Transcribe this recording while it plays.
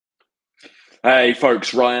Hey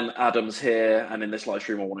folks, Ryan Adams here, and in this live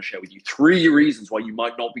stream, I want to share with you 3 reasons why you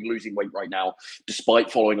might not be losing weight right now,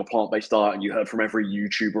 despite following a plant-based diet. And you heard from every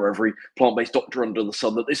YouTuber, every plant-based doctor under the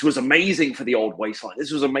sun that this was amazing for the old waistline.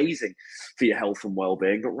 This was amazing for your health and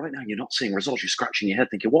well-being. But right now, you're not seeing results. You're scratching your head,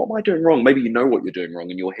 thinking, "What am I doing wrong?" Maybe you know what you're doing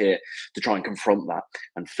wrong, and you're here to try and confront that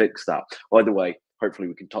and fix that. Either way, hopefully,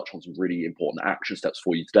 we can touch on some really important action steps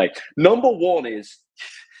for you today. Number one is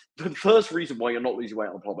the first reason why you're not losing weight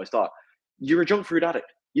on a plant-based diet. You're a junk food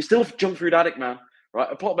addict. You're still a junk food addict, man.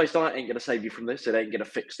 Right? A plant-based diet ain't gonna save you from this. It ain't gonna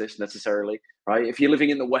fix this necessarily. Right? If you're living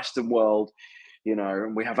in the Western world,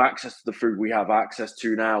 and we have access to the food we have access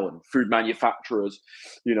to now, and food manufacturers,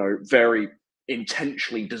 very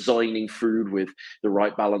intentionally designing food with the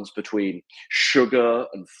right balance between sugar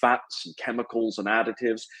and fats and chemicals and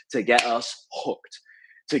additives to get us hooked.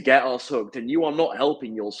 To get us hooked. And you are not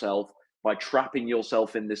helping yourself by trapping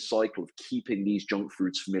yourself in this cycle of keeping these junk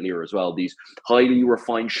foods familiar as well. These highly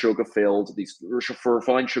refined sugar filled,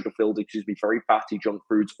 very fatty junk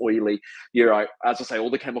foods, oily. As I say,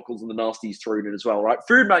 all the chemicals and the nasties thrown in as well, right?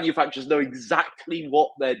 Food manufacturers know exactly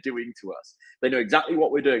what they're doing to us. They know exactly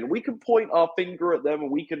what we're doing, and we can point our finger at them,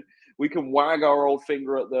 and we can wag our old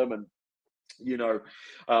finger at them, and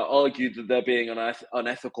argue that they're being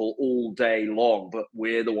unethical all day long, but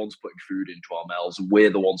we're the ones putting food into our mouths, and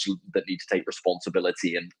we're the ones that need to take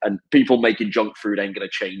responsibility. And people making junk food ain't going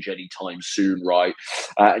to change anytime soon, right?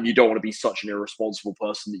 And you don't want to be such an irresponsible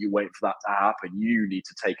person that you wait for that to happen. You need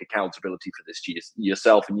to take accountability for this to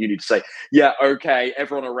yourself, and you need to say, yeah, okay,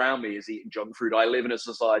 everyone around me is eating junk food. I live in a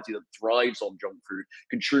society that thrives on junk food.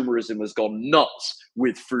 Consumerism has gone nuts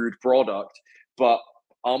with food product, but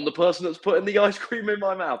I'm the person that's putting the ice cream in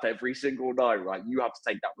my mouth every single night, right? You have to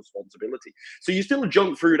take that responsibility. So you're still a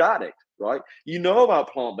junk food addict, right? You know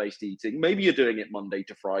about plant-based eating. Maybe you're doing it Monday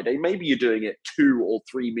to Friday. Maybe you're doing it 2 or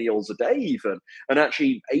 3 meals a day even. And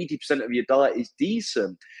actually 80% of your diet is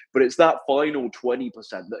decent. But it's that final 20%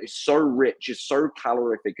 that is so rich, is so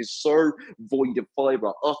calorific, is so void of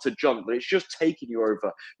fiber, utter junk, that it's just taking you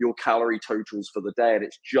over your calorie totals for the day, and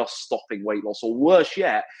it's just stopping weight loss. Or worse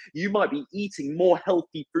yet, you might be eating more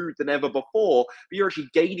healthy food than ever before, but you're actually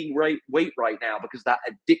gaining weight right now because that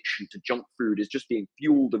addiction to junk food is just being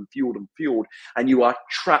fueled and fueled and fueled. And you are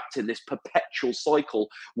trapped in this perpetual cycle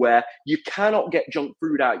where you cannot get junk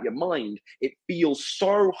food out of your mind. It feels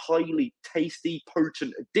so highly tasty,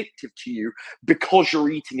 potent, addictive to you because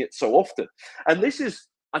you're eating it so often. And this is,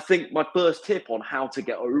 I think, my first tip on how to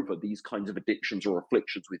get over these kinds of addictions or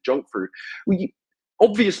afflictions with junk food.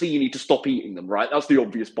 Obviously, you need to stop eating them, right? That's the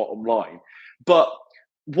obvious bottom line. But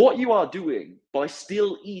what you are doing by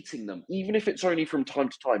still eating them, even if it's only from time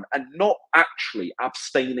to time, and not actually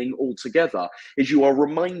abstaining altogether, is you are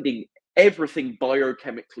reminding everything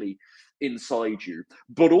biochemically inside you,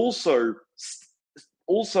 but also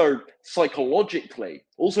psychologically,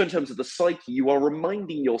 also in terms of the psyche, you are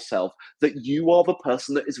reminding yourself that you are the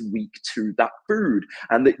person that is weak to that food,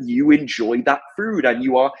 and that you enjoy that food, and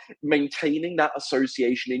you are maintaining that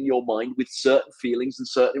association in your mind with certain feelings and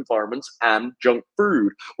certain environments and junk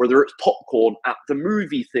food. Whether it's popcorn at the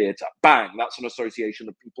movie theater, bang, that's an association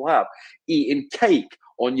that people have. Eating cake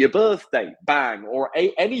on your birthday, bang, or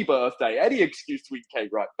any birthday, any excuse to eat cake,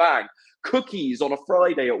 right, bang. Cookies on a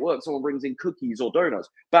Friday at work, someone brings in cookies or donuts,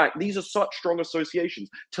 bang. These are such strong associations.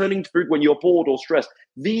 Turning to food when you're bored or stressed.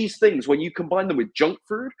 These things, when you combine them with junk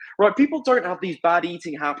food, right? People don't have these bad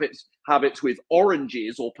eating habits with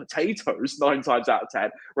oranges or potatoes 9 times out of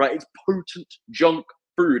 10, right? It's potent junk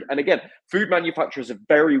food. And again, food manufacturers have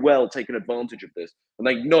very well taken advantage of this, and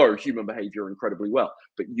they know human behavior incredibly well.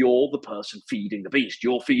 But you're the person feeding the beast.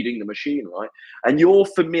 You're feeding the machine, right? And your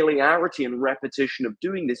familiarity and repetition of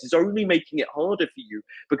doing this is only making it harder for you,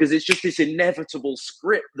 because it's just this inevitable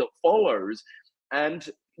script that follows. And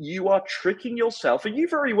you are tricking yourself, and you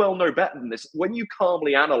very well know better than this. When you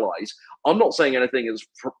calmly analyze, I'm not saying anything is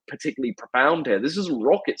particularly profound here. This isn't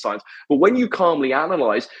rocket science. But when you calmly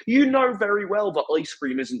analyze, you know very well that ice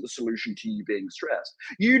cream isn't the solution to you being stressed.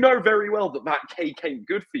 You know very well that that cake ain't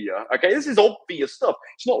good for you. Okay, this is obvious stuff.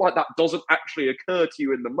 It's not like that doesn't actually occur to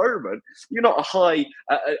you in the moment. You're not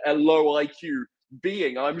a low IQ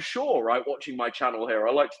being, I'm sure, right, watching my channel here.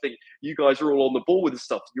 I like to think you guys are all on the ball with this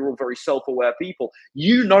stuff. You're all very self-aware people.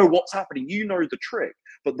 You know what's happening. You know the trick.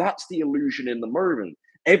 But that's the illusion in the moment.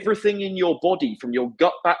 Everything in your body, from your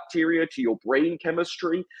gut bacteria to your brain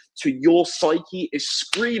chemistry to your psyche, is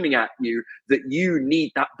screaming at you that you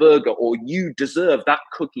need that burger, or you deserve that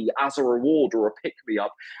cookie as a reward or a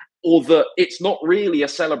pick-me-up, or that it's not really a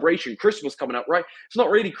celebration. Christmas coming up, right? It's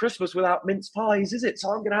not really Christmas without mince pies, is it? So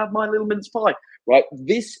I'm going to have my little mince pie, right?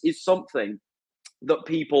 This is something that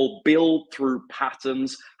people build through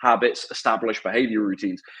patterns, habits, established behavior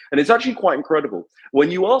routines. And it's actually quite incredible.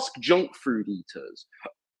 When you ask junk food eaters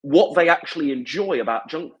what they actually enjoy about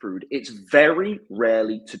junk food, it's very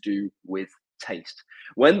rarely to do with taste.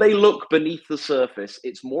 When they look beneath the surface,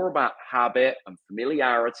 it's more about habit and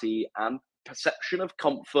familiarity and perception of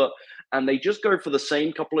comfort, and they just go for the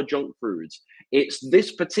same couple of junk foods. It's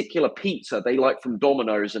this particular pizza they like from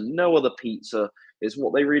Domino's, and no other pizza is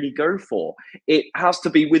what they really go for. It has to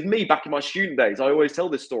be with me back in my student days. I always tell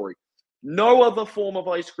this story. No other form of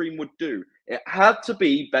ice cream would do. It had to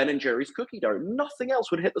be Ben and Jerry's cookie dough. Nothing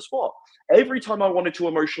else would hit the spot. Every time I wanted to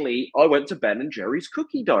emotionally eat, I went to Ben and Jerry's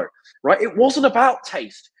cookie dough, right? It wasn't about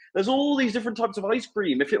taste. There's all these different types of ice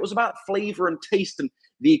cream. If it was about flavor and taste and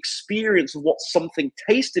the experience of what something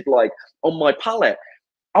tasted like on my palate,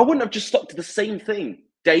 I wouldn't have just stuck to the same thing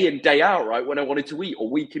day in, day out, right? When I wanted to eat,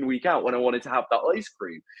 or week in, week out, when I wanted to have that ice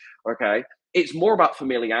cream. Okay. It's more about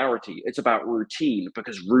familiarity. It's about routine,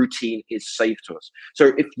 because routine is safe to us.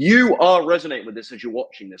 So if you are resonating with this as you're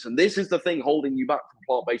watching this, and this is the thing holding you back from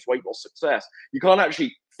plant-based weight loss success, you can't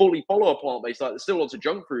actually fully follow a plant-based diet. There's still lots of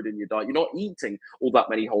junk food in your diet. You're not eating all that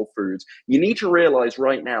many whole foods. You need to realize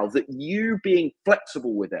right now that you being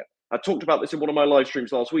flexible with it, I talked about this in one of my live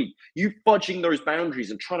streams last week. You fudging those boundaries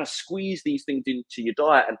and trying to squeeze these things into your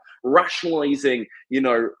diet and rationalizing,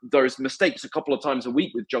 those mistakes a couple of times a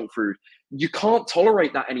week with junk food. You can't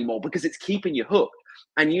tolerate that anymore because it's keeping you hooked.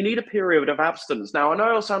 And you need a period of abstinence. Now, I know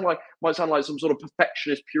I might sound like some sort of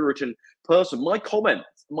perfectionist Puritan person. My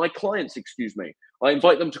clients, I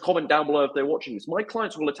invite them to comment down below if they're watching this. My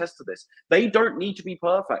clients will attest to this. They don't need to be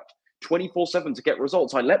perfect 24/7 to get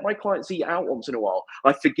results. I let my clients eat out once in a while.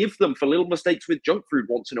 I forgive them for little mistakes with junk food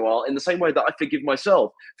once in a while, in the same way that I forgive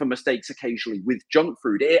myself for mistakes occasionally with junk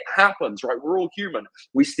food. It happens, right? We're all human.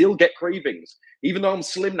 We still get cravings. Even though I'm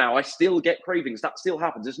slim now, I still get cravings. That still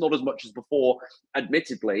happens. It's not as much as before,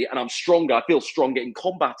 admittedly, and I'm stronger. I feel stronger in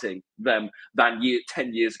combating them than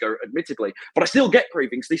 10 years ago, admittedly. But I still get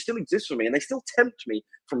cravings. They still exist for me, and they still tempt me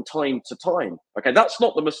from time to time. Okay, that's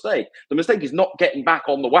not the mistake. The mistake is not getting back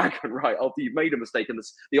on the wagon, right, after you've made a mistake and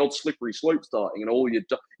the old slippery slope starting, and all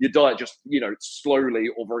your diet just, slowly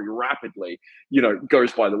or very rapidly,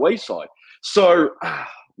 goes by the wayside. So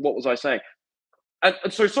what was I saying?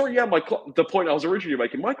 And so, sorry, yeah, the point I was originally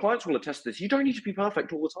making, my clients will attest to this. You don't need to be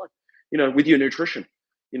perfect all the time, with your nutrition,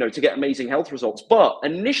 to get amazing health results. But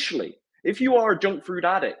initially, if you are a junk food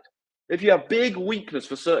addict, if you have big weakness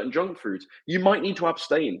for certain junk foods, you might need to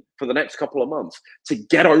abstain for the next couple of months to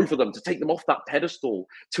get over them, to take them off that pedestal,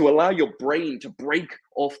 to allow your brain to break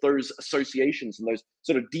off those associations and those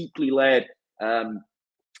sort of deeply layered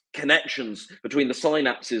connections between the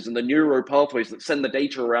synapses and the neural pathways that send the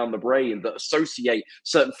data around the brain that associate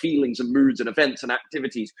certain feelings and moods and events and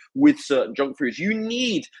activities with certain junk foods. You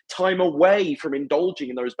need time away from indulging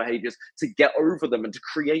in those behaviors to get over them and to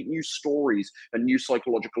create new stories and new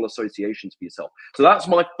psychological associations for yourself. So that's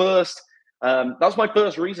my first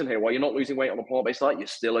reason here why you're not losing weight on a plant-based diet. You're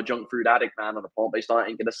still a junk food addict, man, and a plant-based diet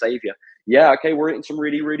ain't gonna save you. Yeah, okay, we're eating some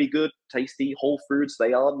really, really good, tasty whole foods.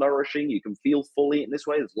 They are nourishing. You can feel full eating this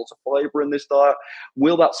way. There's lots of fiber in this diet.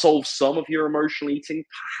 Will that solve some of your emotional eating?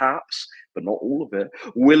 Perhaps, but not all of it.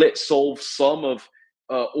 Will it solve some of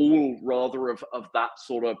all rather of that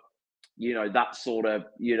sort of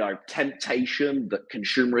temptation that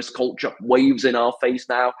consumerist culture waves in our face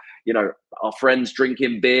now? Our friends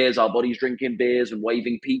drinking beers, our buddies drinking beers and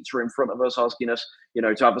waving pizza in front of us, asking us,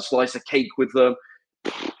 to have a slice of cake with them.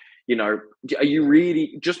 Are you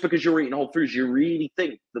really, just because you're eating whole foods, you really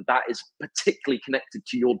think that is particularly connected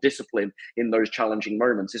to your discipline in those challenging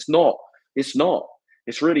moments? It's not.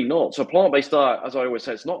 It's really not. So plant-based diet, as I always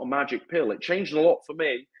say, it's not a magic pill. It changed a lot for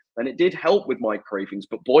me, and it did help with my cravings,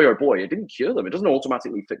 but boy, oh boy, it didn't cure them. It doesn't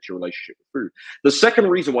automatically fix your relationship with food. The second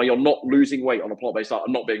reason why you're not losing weight on a plant-based diet,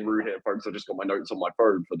 I'm not being rude here, folks. I just got my notes on my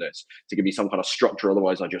phone for this to give me some kind of structure.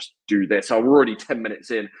 Otherwise, I just do this. So we're already 10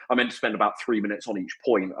 minutes in. I meant to spend about 3 minutes on each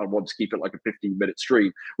point. I want to keep it like a 15-minute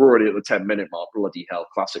stream. We're already at the 10-minute mark. Bloody hell,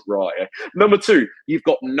 classic right. Number two,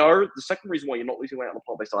 the second reason why you're not losing weight on a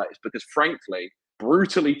plant-based diet is because, frankly,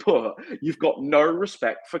 brutally put, you've got no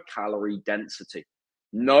respect for calorie density.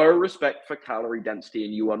 No respect for calorie density,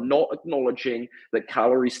 and you are not acknowledging that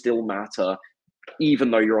calories still matter,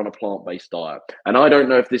 even though you're on a plant-based diet. And I don't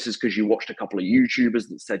know if this is because you watched a couple of YouTubers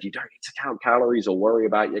that said you don't need to count calories or worry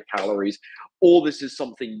about your calories, or this is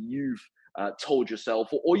something you've told yourself,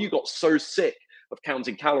 or you got so sick of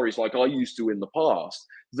counting calories like I used to in the past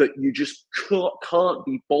that you just can't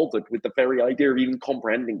be bothered with the very idea of even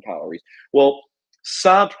comprehending calories. Well,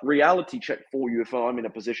 sad reality check for you, if I'm in a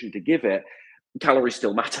position to give it. calories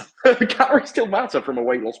still matter. Calories still matter from a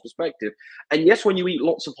weight loss perspective. And yes, when you eat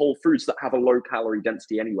lots of whole foods that have a low calorie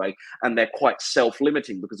density anyway, and they're quite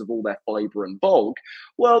self-limiting because of all their fiber and bulk,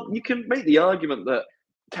 well, you can make the argument that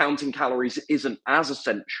counting calories isn't as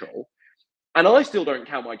essential. And I still don't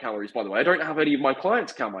count my calories, by the way. I don't have any of my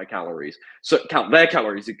clients count my calories, so count their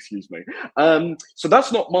calories, excuse me. So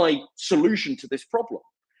that's not my solution to this problem.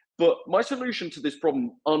 But my solution to this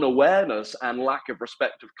problem, unawareness and lack of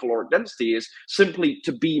respect of caloric density, is simply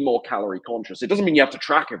to be more calorie conscious. It doesn't mean you have to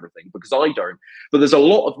track everything, because I don't. But there's a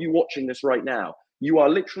lot of you watching this right now. You are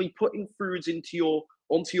literally putting foods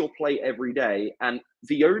onto your plate every day, and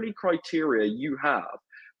the only criteria you have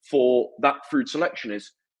for that food selection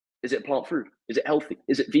is it plant food? Is it healthy?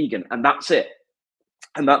 Is it vegan? And that's it.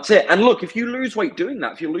 And that's it. And look, if you lose weight doing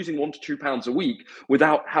that, if you're losing 1 to 2 pounds a week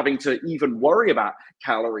without having to even worry about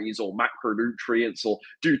calories or macronutrients or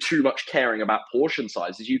do too much caring about portion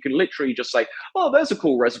sizes, you can literally just say, oh, there's a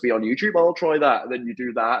cool recipe on YouTube. I'll try that. And then you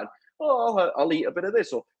do that. Oh, I'll eat a bit of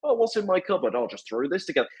this. Or, oh, what's in my cupboard? I'll just throw this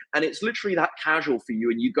together. And it's literally that casual for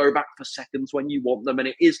you. And you go back for seconds when you want them. And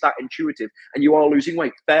it is that intuitive. And you are losing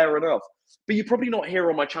weight. Fair enough. But you're probably not here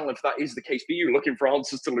on my channel if that is the case for you, looking for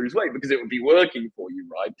answers to lose weight, because it would be working for you,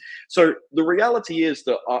 right? So the reality is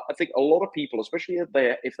that I think a lot of people, especially if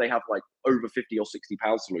they have like over 50 or 60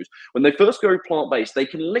 pounds to lose, when they first go plant-based, they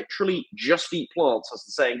can literally just eat plants, as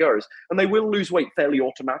the saying goes, and they will lose weight fairly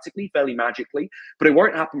automatically, fairly magically, but it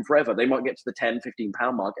won't happen forever. They might get to the 10, 15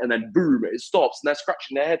 pound mark, and then boom, it stops, and they're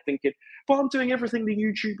scratching their head thinking, but I'm doing everything the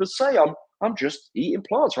YouTubers say. I'm just eating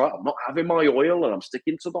plants, right? I'm not having my oil, and I'm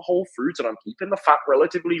sticking to the whole foods, and I'm keeping the fat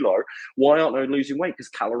relatively low. Why aren't I losing weight? Because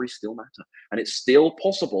calories still matter. And it's still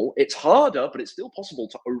possible. It's harder, but it's still possible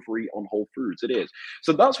to overeat on whole foods. It is.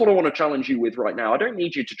 So that's what I want to challenge you with right now. I don't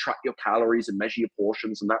need you to track your calories and measure your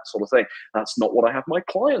portions and that sort of thing. That's not what I have my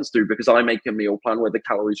clients do, because I make a meal plan where the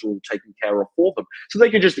calories are all taken care of for them. So they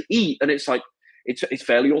can just eat, and it's like, it's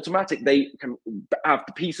fairly automatic. They can have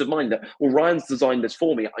the peace of mind that, well, Ryan's designed this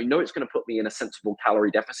for me. I know it's going to put me in a sensible calorie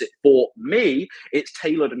deficit for me. It's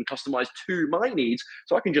tailored and customized to my needs,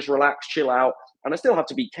 so I can just relax, chill out, and I still have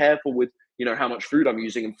to be careful with, you know, how much food I'm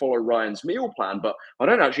using and follow Ryan's meal plan, but I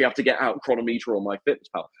don't actually have to get out Chronometer or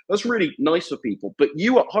MyFitnessPal. That's really nice for people. But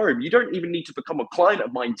you at home, you don't even need to become a client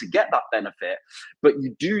of mine to get that benefit, but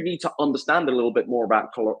you do need to understand a little bit more about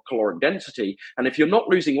caloric density. And if you're not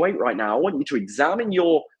losing weight right now, I want you to examine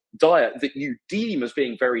your diet that you deem as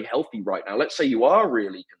being very healthy right now. Let's say you are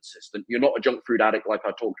really consistent. You're not a junk food addict like I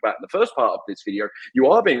talked about in the first part of this video. You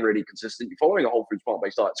are being really consistent. You're following a whole foods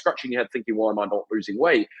plant-based diet, scratching your head thinking, why am I not losing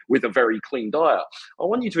weight with a very clean diet? I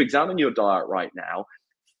want you to examine your diet right now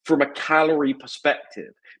from a calorie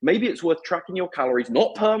perspective. Maybe it's worth tracking your calories,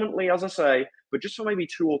 not permanently, as I say, but just for maybe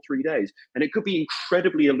 2 or 3 days. And it could be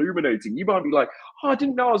incredibly illuminating. You might be like, oh, I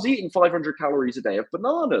didn't know I was eating 500 calories a day of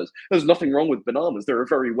bananas. There's nothing wrong with bananas. They're a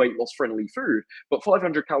very weight loss friendly food, but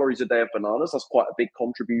 500 calories a day of bananas, that's quite a big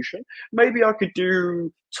contribution. Maybe I could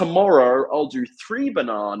do tomorrow, I'll do 3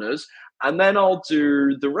 bananas, and then I'll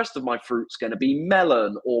do the rest of my fruits going to be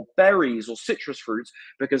melon or berries or citrus fruits,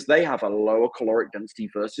 because they have a lower caloric density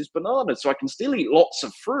versus bananas. So I can still eat lots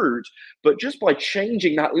of fruit, but just by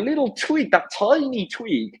changing that little tweak, that tiny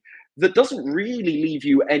tweak, that doesn't really leave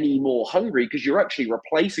you any more hungry, because you're actually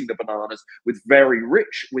replacing the bananas with very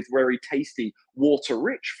rich, with very tasty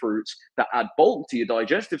water-rich fruits that add bulk to your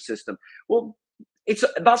digestive system. Well,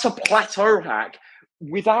 that's a plateau hack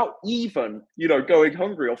without even, you know, going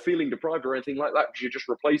hungry or feeling deprived or anything like that, because you're just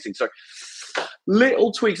replacing. So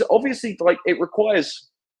little tweaks, obviously, like, it requires,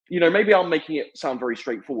 you know, maybe I'm making it sound very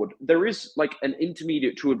straightforward. There is like an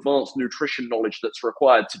intermediate to advanced nutrition knowledge that's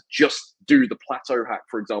required to just do the plateau hack,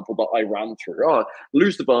 for example, that I ran through. Oh,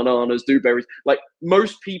 lose the bananas, do berries. Like,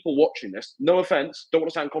 most people watching this, no offense, don't want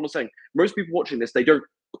to sound condescending, most people watching this, they don't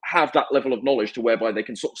have that level of knowledge to whereby they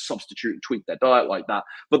can sort of substitute and tweak their diet like that.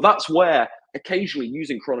 But that's where occasionally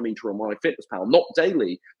using Chronometer or MyFitnessPal, not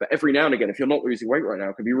daily, but every now and again, if you're not losing weight right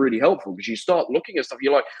now, can be really helpful, because you start looking at stuff,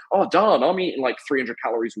 you're like, oh, darn, I'm eating like 300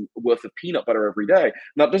 calories worth of peanut butter every day. And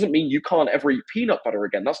that doesn't mean you can't ever eat peanut butter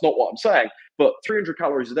again. That's not what I'm saying. But 300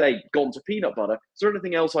 calories a day gone to peanut butter. Is there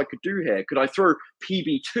anything else I could do here? Could I throw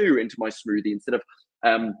PB2 into my smoothie instead of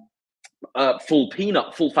full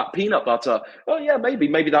fat peanut butter? Oh yeah,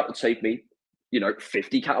 maybe that would save me, you know,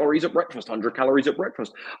 50 calories at breakfast, 100 calories at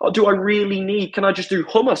breakfast. Oh, do I really need, can I just do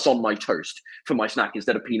hummus on my toast for my snack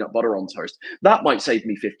instead of peanut butter on toast? That might save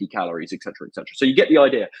me 50 calories, etc., etc. So you get the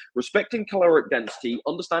idea. Respecting caloric density,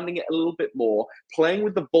 understanding it a little bit more, playing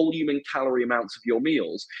with the volume and calorie amounts of your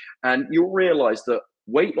meals, and you'll realize that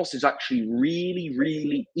weight loss is actually really,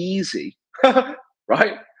 really easy,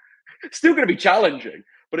 right? Still going to be challenging,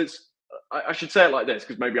 but I should say it like this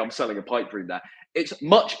because maybe I'm selling a pipe dream there. It's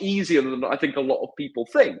much easier than I think a lot of people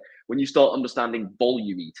think when you start understanding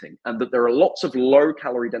volume eating, and that there are lots of low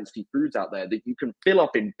calorie density foods out there that you can fill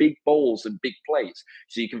up in big bowls and big plates.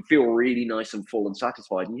 So you can feel really nice and full and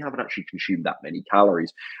satisfied, and you haven't actually consumed that many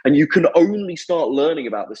calories. And you can only start learning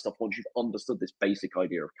about this stuff once you've understood this basic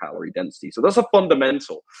idea of calorie density. So that's a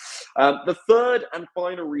fundamental. The third and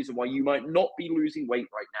final reason why you might not be losing weight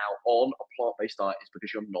right now on a plant-based diet is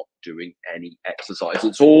because you're not doing any exercise.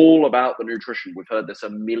 It's all about the nutrition. We've heard this a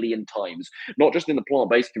million times, not just in the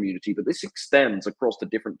plant-based community, but this extends across the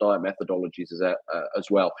different diet methodologies as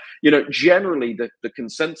well. You know, generally the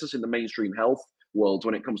consensus in the mainstream health world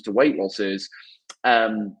when it comes to weight loss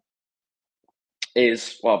um,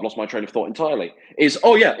 well, I've lost my train of thought entirely.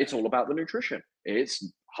 Oh yeah, it's all about the nutrition.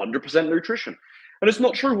 It's 100% nutrition, and it's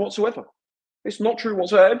not true whatsoever. It's not true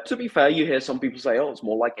whatsoever. To be fair, you hear some people say, oh, it's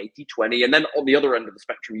more like 80-20. And then on the other end of the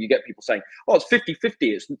spectrum, you get people saying, oh, it's 50-50.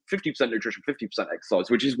 It's 50% nutrition, 50%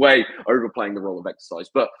 exercise, which is way overplaying the role of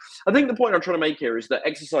exercise. But I think the point I'm trying to make here is that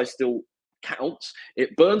exercise still counts.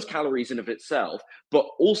 It burns calories in of itself, but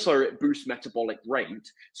also it boosts metabolic rate.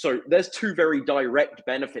 So there's two very direct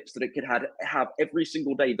benefits that it could have every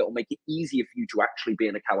single day that will make it easier for you to actually be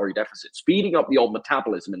in a calorie deficit. Speeding up the old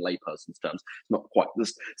metabolism in layperson's terms, not quite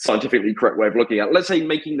the scientifically correct way of looking at it. Let's say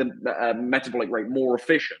making the metabolic rate more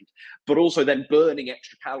efficient, but also then burning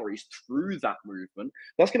extra calories through that movement.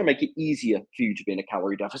 That's going to make it easier for you to be in a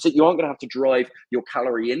calorie deficit. You aren't going to have to drive your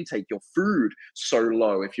calorie intake, your food, so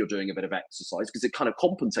low if you're doing a bit of exercise, because it kind of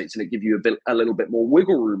compensates and it gives you a little bit more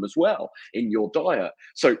wiggle room as well in your diet.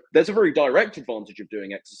 So there's a very direct advantage of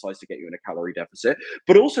doing exercise to get you in a calorie deficit,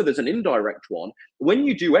 but also there's an indirect one. When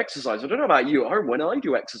you do exercise, I don't know about you at home, when I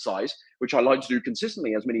do exercise, which I like to do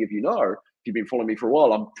consistently, as many of you know, if you've been following me for a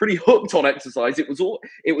while, I'm pretty hooked on exercise. It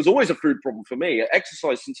was always a food problem for me.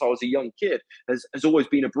 Exercise since I was a young kid has always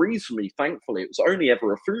been a breeze for me, thankfully. It was only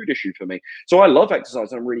ever a food issue for me. So I love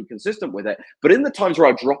exercise and I'm really consistent with it. But in the times where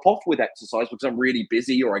I drop off with exercise because I'm really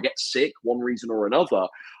busy or I get sick, one reason or another,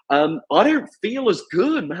 I don't feel as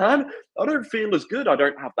good, man. I don't feel as good. I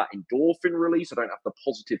don't have that endorphin release. I don't have the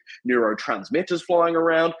positive neurotransmitters flying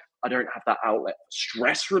around. I don't have that outlet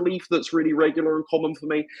stress relief that's really regular and common for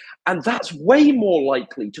me. And that's way more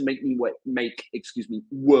likely to make me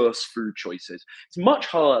worse food choices. It's much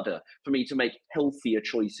harder for me to make healthier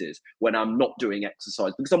choices when I'm not doing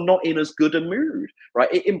exercise because I'm not in as good a mood,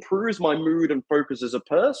 right? It improves my mood and focus as a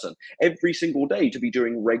person every single day to be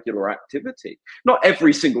doing regular activity. Not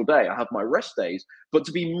every single day, I have my rest days, but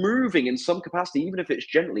to be moving in some capacity, even if it's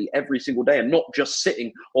gently every single day and not just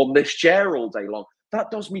sitting on this chair all day long, that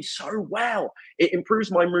does me so well. It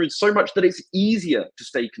improves my mood so much that it's easier to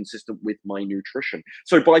stay consistent with my nutrition.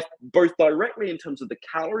 So by both directly in terms of the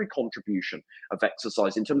calorie contribution of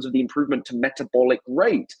exercise, in terms of the improvement to metabolic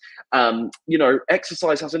rate,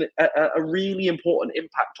 exercise has a really important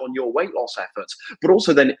impact on your weight loss efforts, but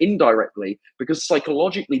also then indirectly, because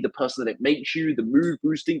psychologically, the person that it makes you, the mood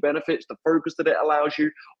boosting benefits, the focus that it allows you,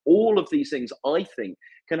 all of these things, I think,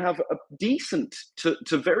 can have a decent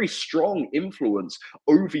to very strong influence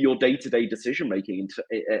over your day-to-day decision making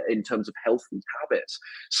in terms of health and habits.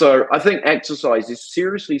 So I think exercise is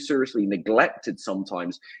seriously neglected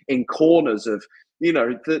sometimes in corners of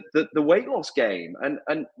the weight loss game,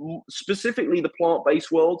 and specifically the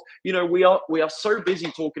plant-based world. We are so busy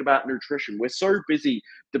talking about nutrition. We're so busy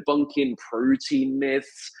debunking protein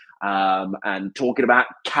myths, and talking about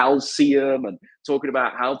calcium and talking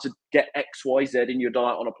about how to get XYZ in your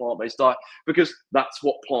diet on a plant-based diet, because that's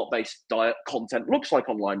what plant-based diet content looks like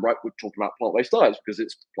online, right? We're talking about plant-based diets because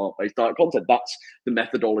it's plant-based diet content. That's the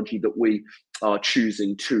methodology that we are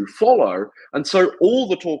choosing to follow. And so all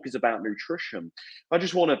the talk is about nutrition. I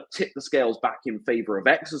just want to tip the scales back in favor of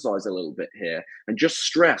exercise a little bit here and just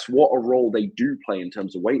stress what a role they do play in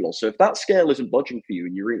terms of weight loss. So if that scale isn't budging for you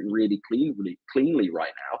and you're eating really cleanly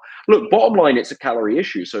right now, look, bottom line, it's a calorie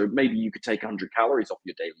issue. So maybe you could take 100 calories off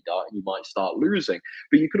your daily diet and you might start losing,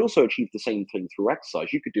 but you could also achieve the same thing through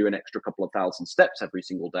exercise. You could do an extra couple of thousand steps every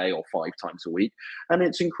single day or 5 times a week. And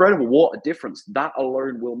it's incredible what a difference that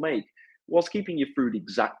alone will make, whilst keeping your food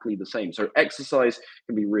exactly the same. So exercise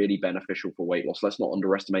can be really beneficial for weight loss. Let's not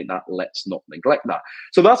underestimate that. Let's not neglect that.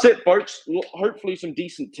 So that's it, folks. Hopefully some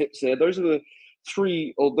decent tips here. Those are the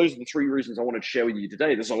three reasons I wanted to share with you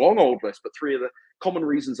today. There's a long old list, but 3 of the common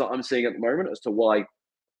reasons that I'm seeing at the moment as to why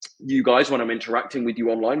you guys, when I'm interacting with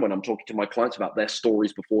you online, when I'm talking to my clients about their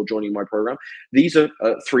stories before joining my program, these are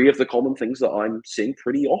three of the common things that I'm seeing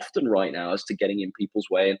pretty often right now as to getting in people's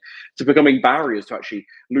way and to becoming barriers to actually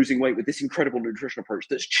losing weight with this incredible nutrition approach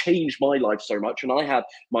that's changed my life so much. And I had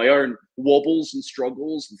my own wobbles and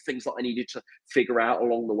struggles and things that I needed to figure out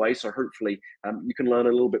along the way. So hopefully you can learn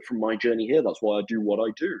a little bit from my journey here. That's why I do what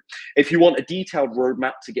I do. If you want a detailed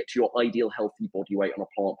roadmap to get to your ideal healthy body weight on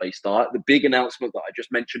a plant-based diet, the big announcement that I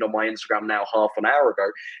just mentioned on my Instagram now half an hour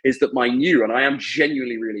ago is that my new, and I am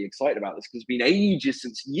genuinely really excited about this because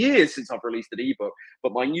it's been years since I've released an ebook,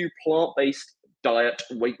 but my new plant-based diet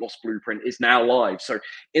weight loss blueprint is now live. So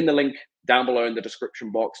in the link down below in the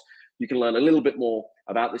description box, you can learn a little bit more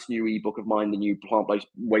about this new ebook of mine, the new plant-based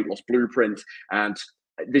weight loss blueprint. And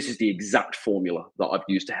this is the exact formula that I've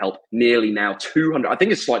used to help nearly now 200, I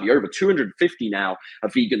think it's slightly over 250 now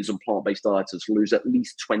of vegans and plant-based dieters lose at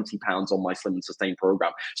least 20 pounds on my Slim and Sustain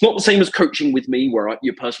program. It's not the same as coaching with me where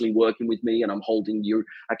you're personally working with me and I'm holding you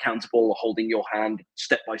accountable, holding your hand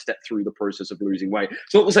step by step through the process of losing weight.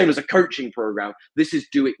 It's not the same as a coaching program. This is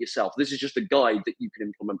do it yourself. This is just a guide that you can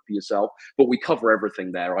implement for yourself, but we cover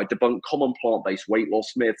everything there. I debunk common plant-based weight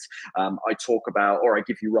loss myths. I talk about, or I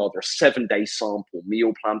give you rather a 7-day sample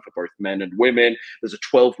meal plan for both men and women. There's a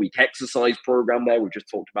 12-week exercise program there. We've just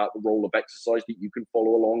talked about the role of exercise that you can follow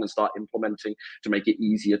along and start implementing to make it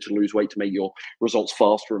easier to lose weight, to make your results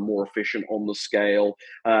faster and more efficient on the scale.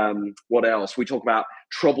 What else? We talk about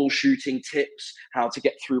troubleshooting tips, how to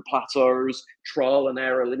get through plateaus, trial and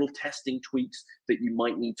error, little testing tweaks that you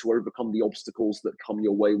might need to overcome the obstacles that come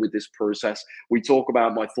your way with this process. We talk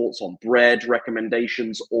about my thoughts on bread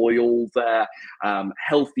recommendations, oil there,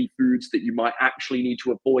 healthy foods that you might actually need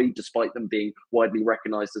to avoid despite them being widely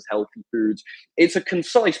recognized as healthy foods. It's a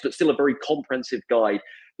concise but still a very comprehensive guide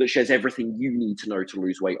that shares everything you need to know to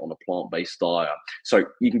lose weight on a plant-based diet. So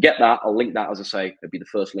you can get that. I'll link that, as I say. It'll be the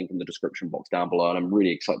first link in the description box down below, and I'm really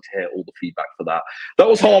excited to hear all the feedback for that. That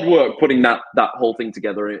was hard work putting that whole thing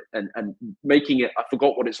together and making it. I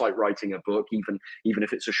forgot what it's like writing a book, even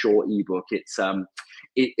if it's a short ebook.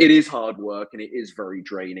 It is hard work and it is very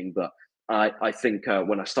draining, but I think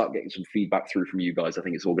when I start getting some feedback through from you guys, I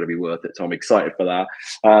think it's all going to be worth it. So I'm excited for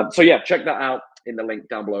that. So yeah, check that out in the link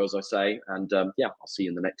down below, as I say. And yeah, I'll see you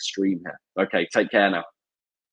in the next stream here. Okay, take care now.